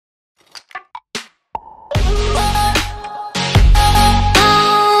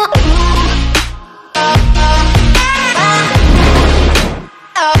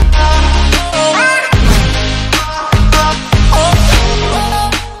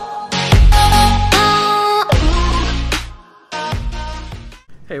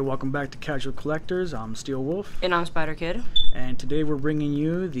Hey, welcome back to Casual Collectors. I'm Steel Wolf. And I'm Spider Kid. And today we're bringing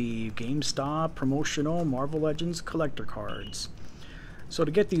you the GameStop promotional Marvel Legends collector cards. So to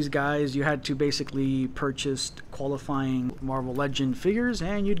get these guys, you had to basically purchase qualifying Marvel Legend figures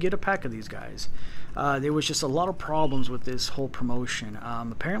and you'd get a pack of these guys. There was just a lot of problems with this whole promotion.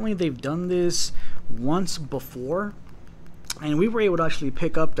 Apparently they've done this once before, and we were able to actually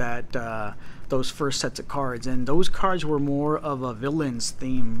pick up that those first sets of cards, and those cards were more of a villains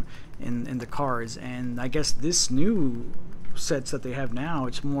theme in the cards, and I guess this new sets that they have now,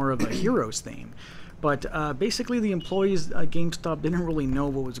 it's more of a heroes theme. But basically the employees at GameStop didn't really know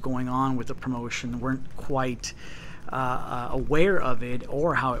what was going on with the promotion, weren't quite aware of it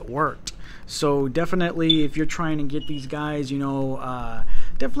or how it worked. So definitely, if you're trying to get these guys,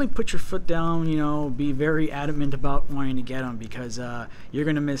 definitely put your foot down, be very adamant about wanting to get them, because you're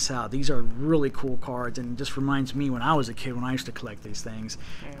going to miss out. These are really cool cards, and it just reminds me when I was a kid, when I used to collect these things.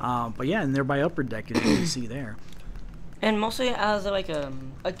 But yeah, and they're by Upper Deck, as you can see there. And mostly as like a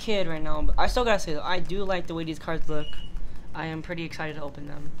kid right now, but I still gotta say though, I do like the way these cards look. I am pretty excited to open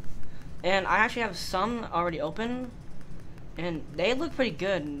them. And I actually have some already open, and they look pretty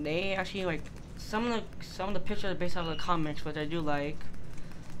good. They actually, like, some of the pictures are based off of the comics, which I do like.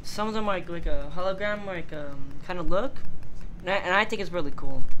 Some of them are like a hologram, kind of look, and I think it's really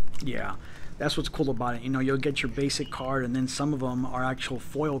cool. Yeah, that's what's cool about it. You'll get your basic card, and then some of them are actual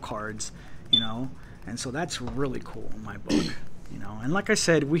foil cards, and so that's really cool in my book. And like I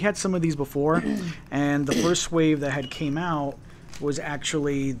said, we had some of these before, and the first wave that had came out was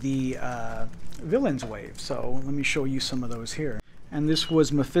actually the villains wave. So let me show you some of those here. And this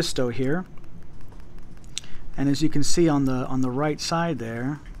was Mephisto here, and as you can see on the right side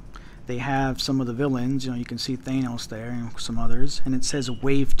there, they have some of the villains. You can see Thanos there and some others, and it says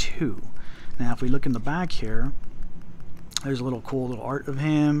Wave 2. Now if we look in the back here, there's a cool little art of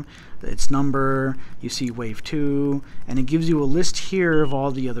him, its number, you see Wave 2, and it gives you a list here of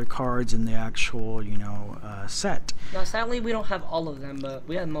all the other cards in the actual, set. Now sadly we don't have all of them, but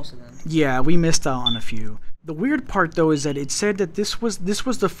we have most of them. Yeah, we missed out on a few. The weird part though is that it said that this was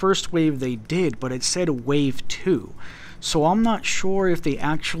the first wave they did, but it said Wave 2. So I'm not sure if they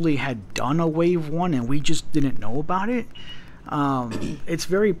actually had done a Wave 1 and we just didn't know about it. It's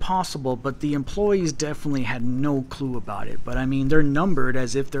very possible, but the employees definitely had no clue about it. But I mean, they're numbered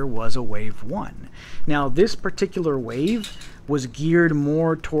as if there was a Wave 1. Now this particular wave was geared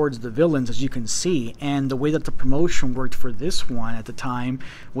more towards the villains, as you can see, and the way that the promotion worked for this one at the time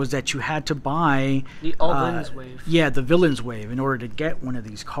was that you had to buy the villains wave. Yeah, the villains wave in order to get one of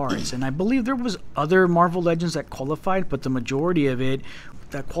these cards. And I believe there was other Marvel Legends that qualified, but the majority of it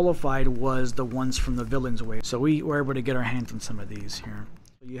that qualified was the ones from the villains wave. So we were able to get our hands on some of these here.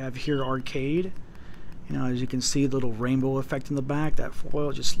 You have here Arcade. As you can see, the little rainbow effect in the back. That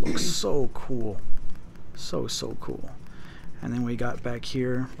foil just looks so cool. So cool. And then we got back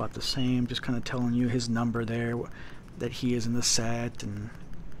here about the same, just kind of telling you his number there, that he is in the set, and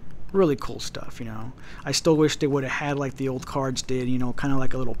really cool stuff. I still wish they would have had like the old cards did, kind of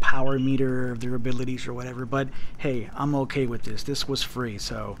like a little power meter of their abilities or whatever, but hey, I'm okay with this. This was free,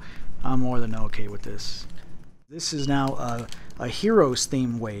 so I'm more than okay with this. This is now a heroes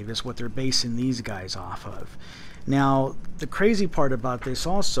theme wave is what they're basing these guys off of. Now the crazy part about this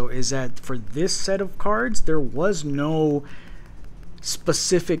also is that for this set of cards there was no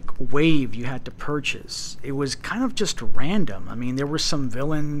specific wave you had to purchase. It was kind of just random. I mean, there were some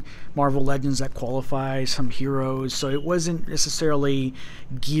villain Marvel Legends that qualify, some heroes, so it wasn't necessarily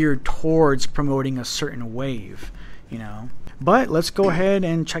geared towards promoting a certain wave, But let's go ahead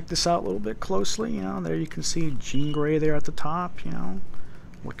and check this out a little bit closely. There you can see Jean Grey there at the top,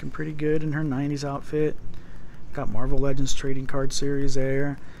 looking pretty good in her 90s outfit. Got Marvel Legends trading card series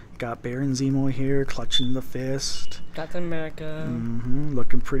there. Got Baron Zemo here, clutching the fist. Captain America.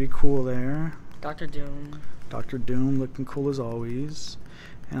 Looking pretty cool there. Doctor Doom. Dr. Doom looking cool as always.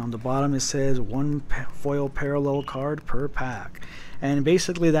 And on the bottom it says one foil parallel card per pack. And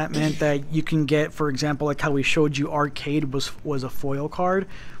basically that meant that you can get, for example, like how we showed you Arcade was a foil card.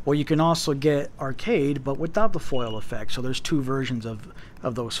 Well, you can also get Arcade, but without the foil effect. So there's two versions of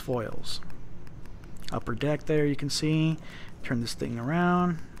those foils. Upper Deck there, you can see. Turn this thing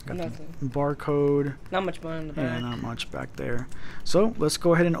around. Got Nothing. The barcode. Not much more in the back. Yeah, not much back there. So let's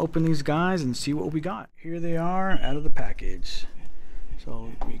go ahead and open these guys and see what we got. Here they are out of the package. So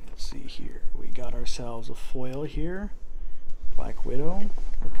we can see here. We got ourselves a foil here. Black Widow.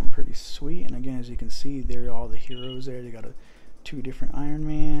 Looking pretty sweet. And again, as you can see, there are all the heroes there. They got two different Iron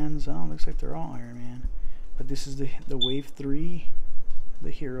Mans. Oh, looks like they're all Iron Man. But this is the Wave 3.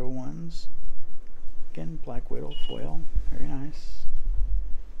 The hero ones. Again, Black Widow foil. Very nice.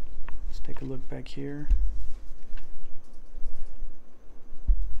 Let's take a look back here.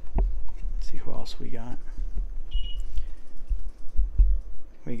 Let's see who else we got.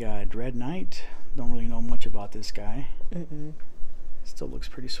 We got Dread Knight. Don't really know much about this guy. Still looks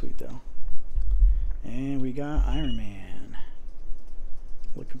pretty sweet though. And we got Iron Man.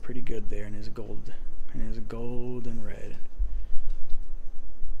 Looking pretty good there in his gold and red.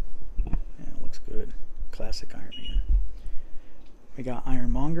 Yeah, it looks good. Classic Iron Man. We got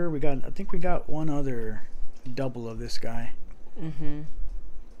Ironmonger. I think we got one other double of this guy. And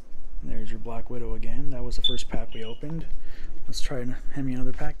there's your Black Widow again. That was the first pack we opened. Let's try and hand me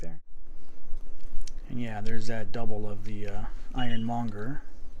another pack there. And yeah, there's that double of the Ironmonger.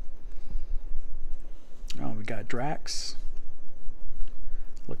 Oh, we got Drax.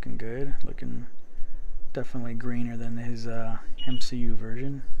 Looking good. Looking definitely greener than his MCU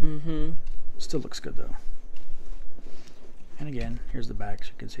version. Still looks good though. And again, here's the back, so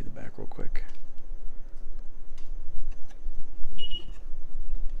you can see the back real quick.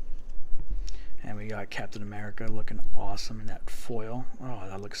 And we got Captain America looking awesome in that foil. Oh,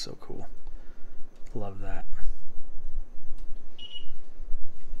 that looks so cool. Love that.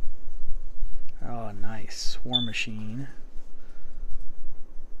 Oh, nice. War Machine.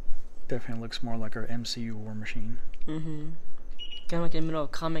 Definitely looks more like our MCU War Machine. Kind of like in the middle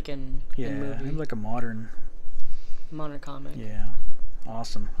of comic and movie. Yeah, like a modern comic. Yeah,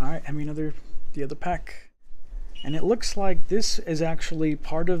 awesome. All right, I mean the other pack. And it looks like this is actually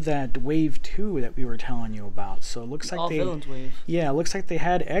part of that wave 2 that we were telling you about. So it looks like all villains wave. Yeah, it looks like they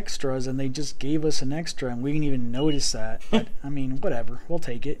had extras and they just gave us an extra and we didn't even notice that. But I mean, whatever, we'll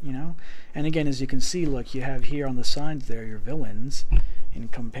take it, you know. And again, as you can see, look, you have here on the sides there your villains in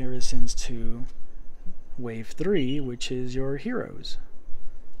comparisons to wave 3, which is your heroes.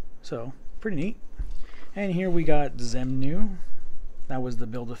 So pretty neat. And here we got Zemnu. That was the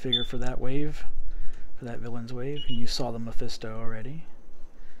Build-A-Figure for that wave. For that villain's wave, and you saw the Mephisto already,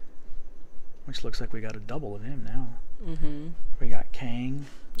 which looks like we got a double of him now. We got Kang.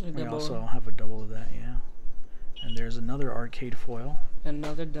 We also have a double of that, yeah. And there's another arcade foil.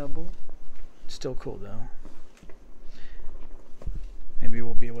 Another double. Still cool though. Maybe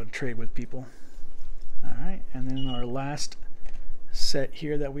we'll be able to trade with people. All right, and then our last set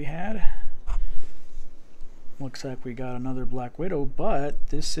here that we had. Looks like we got another Black Widow, but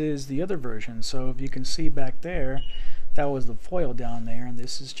this is the other version. So if you can see back there, that was the foil down there, and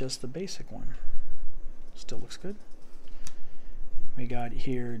this is just the basic one. Still looks good. We got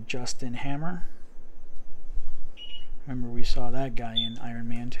here Justin Hammer. Remember we saw that guy in Iron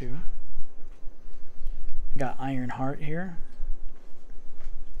Man 2. We got Ironheart here.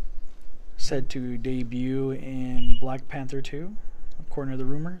 Said to debut in Black Panther 2, according to the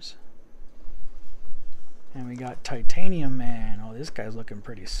rumors. And we got Titanium Man. Oh, this guy's looking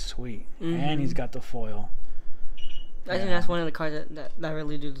pretty sweet. And he's got the foil. I think that's one of the cards that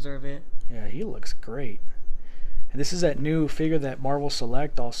really do deserve it. Yeah, he looks great. And this is that new figure that Marvel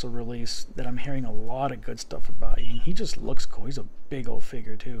Select also released that I'm hearing a lot of good stuff about. And he just looks cool. He's a big old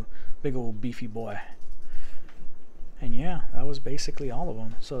figure too. Big old beefy boy. And yeah, that was basically all of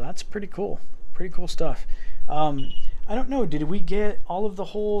them. So that's pretty cool. Pretty cool stuff. I don't know, did we get all of the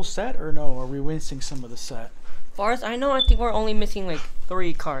whole set or no? Are we missing some of the set? As far as I know, I think we're only missing like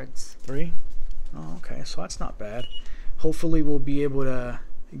 3 cards. 3? Oh, okay, so that's not bad. Hopefully we'll be able to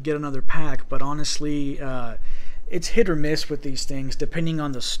get another pack, but honestly, it's hit or miss with these things depending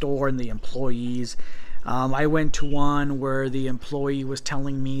on the store and the employees. I went to one where the employee was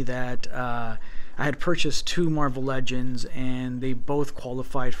telling me that I had purchased 2 Marvel Legends and they both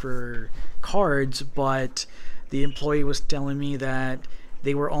qualified for cards, but the employee was telling me that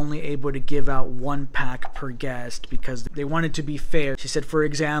they were only able to give out 1 pack per guest because they wanted to be fair. She said, for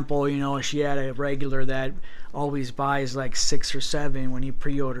example, you know, she had a regular that always buys like 6 or 7 when he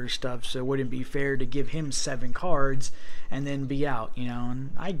pre-orders stuff, so it wouldn't be fair to give him 7 cards and then be out, you know.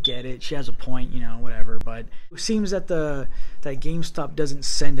 And I get it, she has a point, you know, whatever, but it seems that that GameStop doesn't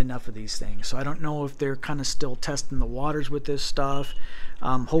send enough of these things, so I don't know if they're kind of still testing the waters with this stuff.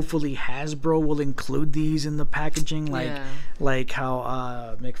 Hopefully Hasbro will include these in the packaging, like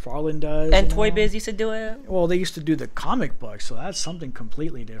how McFarlane does. And Toy Biz used to do it. Well, they used to do the comic books, so that's something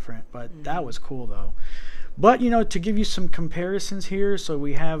completely different. But that was cool though. But you know, to give you some comparisons here, so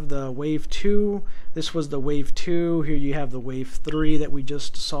we have the Wave 2. This was the Wave 2. Here you have the Wave 3 that we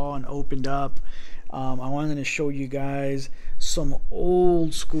just saw and opened up. I wanted to show you guys some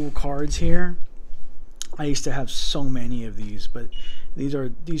old school cards here. I used to have so many of these, but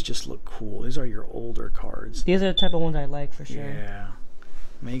these just look cool. These are your older cards. These are the type of ones I like for sure. Yeah.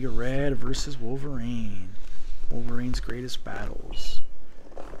 Mega Red versus Wolverine. Wolverine's Greatest Battles.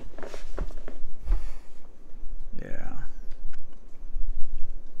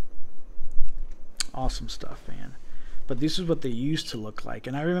 Awesome stuff, man. But this is what they used to look like.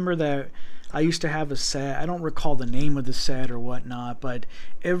 And I remember that I used to have a set. I don't recall the name of the set or whatnot, but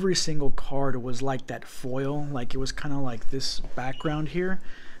every single card was like that foil. Like it was kind of like this background here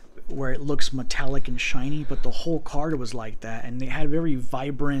where it looks metallic and shiny, but the whole card was like that. And they had very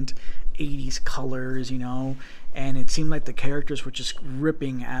vibrant 80s colors, you know, and it seemed like the characters were just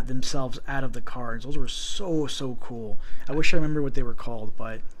ripping at themselves out of the cards. Those were so cool. I wish I remember what they were called,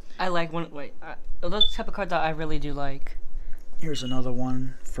 but I like one. Wait, those type of cards that I really do like. Here's another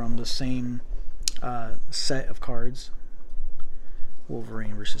one from the same set of cards.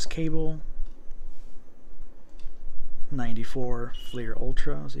 Wolverine versus Cable. 94 Fleer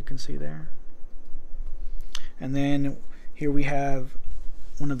Ultra, as you can see there. And then here we have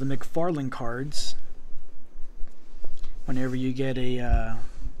one of the McFarlane cards. Whenever you get a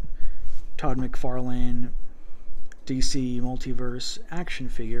Todd McFarlane DC Multiverse action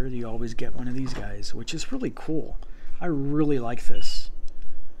figure, you always get one of these guys, which is really cool. I really like this.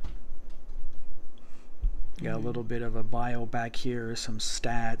 Got a little bit of a bio back here, some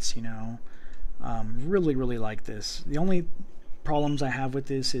stats, you know. Really like this. The only problems I have with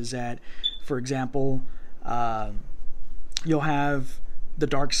this is that, for example, you'll have the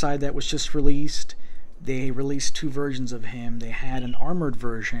Dark Side that was just released. They released 2 versions of him. They had an armored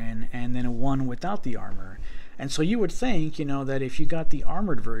version and then one without the armor. And so you would think, you know, that if you got the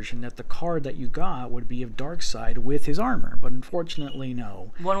armored version, that the card that you got would be of Darkseid with his armor. But unfortunately,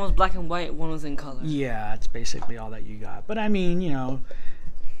 no. One was black and white, one was in color. Yeah, it's basically all that you got. But I mean, you know,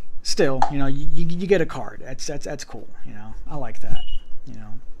 still, you know, you get a card. That's cool, you know. I like that, you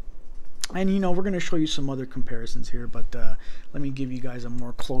know. And, you know, we're going to show you some other comparisons here, but let me give you guys a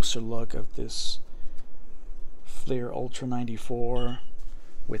more closer look of this Fleer Ultra 94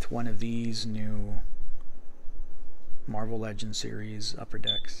 with one of these new Marvel Legends series Upper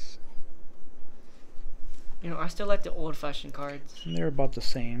Decks. You know, I still like the old-fashioned cards. And they're about the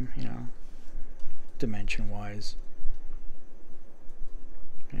same, you know, dimension-wise.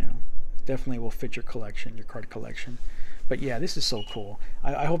 You know, definitely will fit your collection, your card collection. But yeah, this is so cool.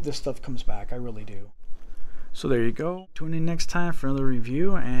 I hope this stuff comes back. I really do. So there you go. Tune in next time for another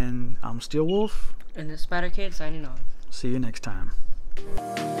review, and I'm Steel Wolf. And the Spider Kid signing off. See you next time.